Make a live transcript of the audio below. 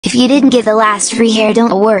If you didn't get the last free hair,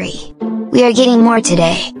 don't worry. We are getting more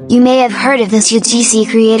today. You may have heard of this UGC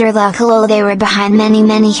creator Lucolo. They were behind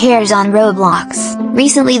many hairs on Roblox.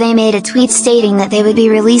 Recently they made a tweet stating that they would be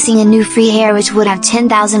releasing a new free hair which would have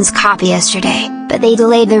 10,000 copy yesterday, but they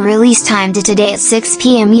delayed the release time to today at 6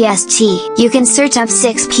 PM EST. You can search up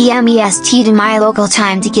 6 PM EST to my local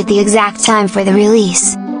time to get the exact time for the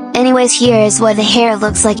release. Anyways, here is what the hair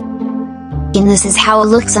looks like, and this is how it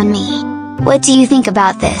looks on me. What do you think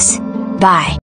about this? Bye.